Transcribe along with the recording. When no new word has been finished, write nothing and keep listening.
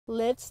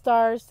Let's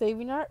start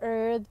saving our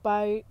earth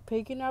by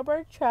picking up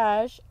our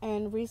trash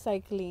and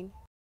recycling.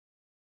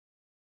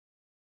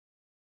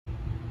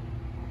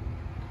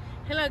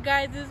 Hello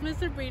guys, this is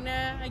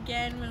Ms.Sabrina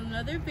again with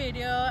another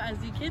video. As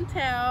you can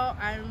tell,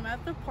 I'm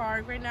at the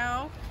park right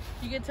now.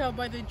 You can tell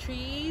by the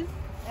trees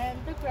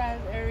and the grass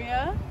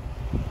area.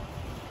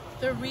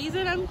 The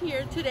reason I'm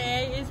here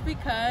today is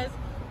because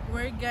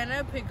we're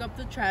gonna pick up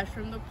the trash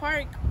from the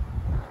park.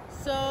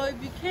 So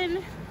if you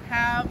can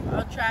have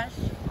a trash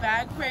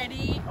bag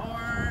ready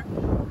or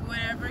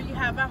whatever you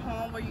have at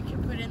home where you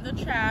can put in the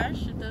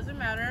trash, it doesn't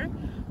matter.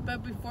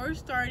 But before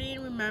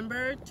starting,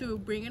 remember to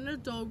bring an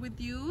adult with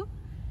you,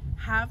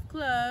 have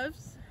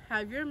gloves,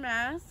 have your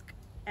mask,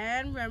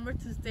 and remember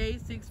to stay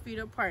 6 feet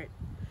apart.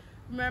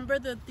 Remember,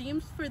 the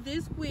themes for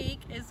this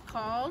week is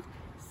called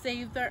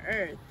Save the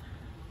Earth.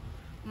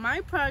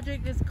 My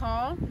project is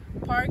called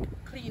Park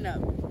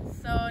Cleanup.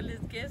 So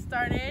let's get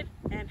started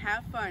and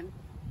have fun.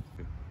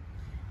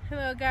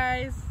 Hello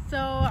guys, so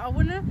I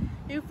want to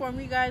inform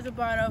you guys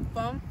about a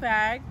fun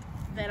fact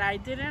that I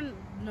didn't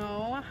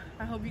know.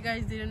 I hope you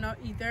guys didn't know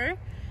either.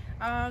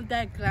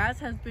 That glass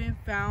has been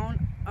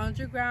found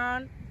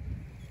underground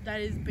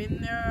that has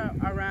been there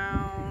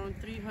around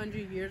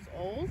 300 years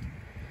old.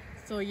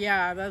 So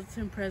yeah, that's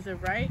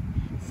impressive, right?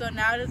 So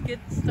now let's get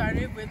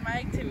started with my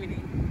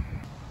activity.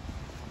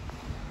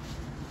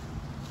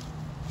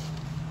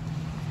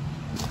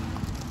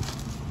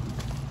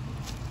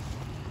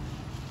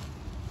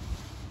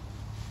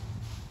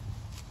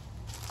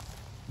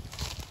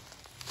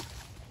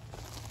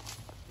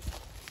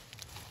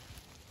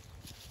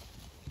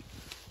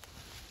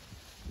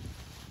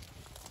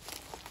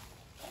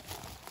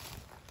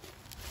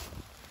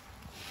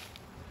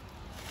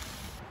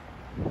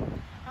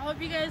 I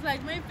hope you guys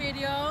like my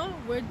video.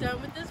 We're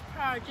done with this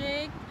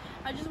project.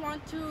 I just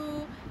want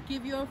to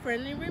give you a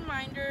friendly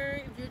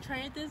reminder. If you're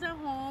trying this at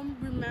home,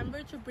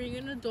 remember to bring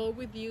an adult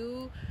with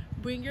you.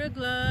 Bring your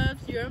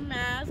gloves, your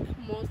mask,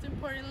 most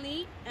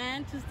importantly,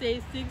 and to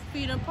stay 6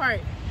 feet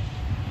apart.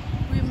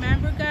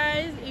 Remember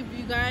guys, if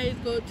you guys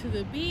go to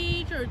the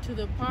beach or to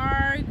the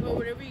park or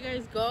wherever you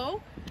guys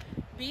go,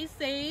 be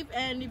safe,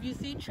 and if you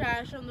see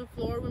trash on the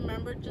floor,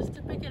 remember just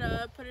to pick it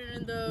up, put it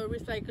in the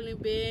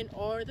recycling bin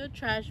or the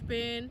trash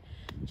bin.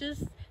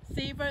 Just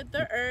save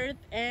the earth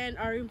and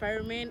our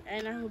environment,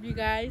 and I hope you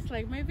guys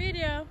like my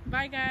video.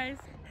 Bye guys.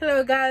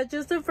 Hello guys,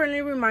 just a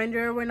friendly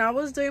reminder, when I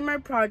was doing my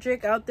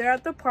project out there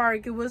at the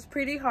park, it was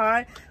pretty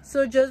hot,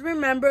 so just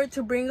remember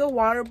to bring a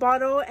water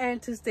bottle and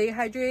to stay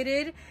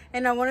hydrated.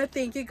 And I want to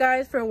thank you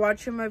guys for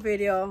watching my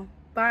video.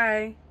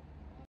 Bye.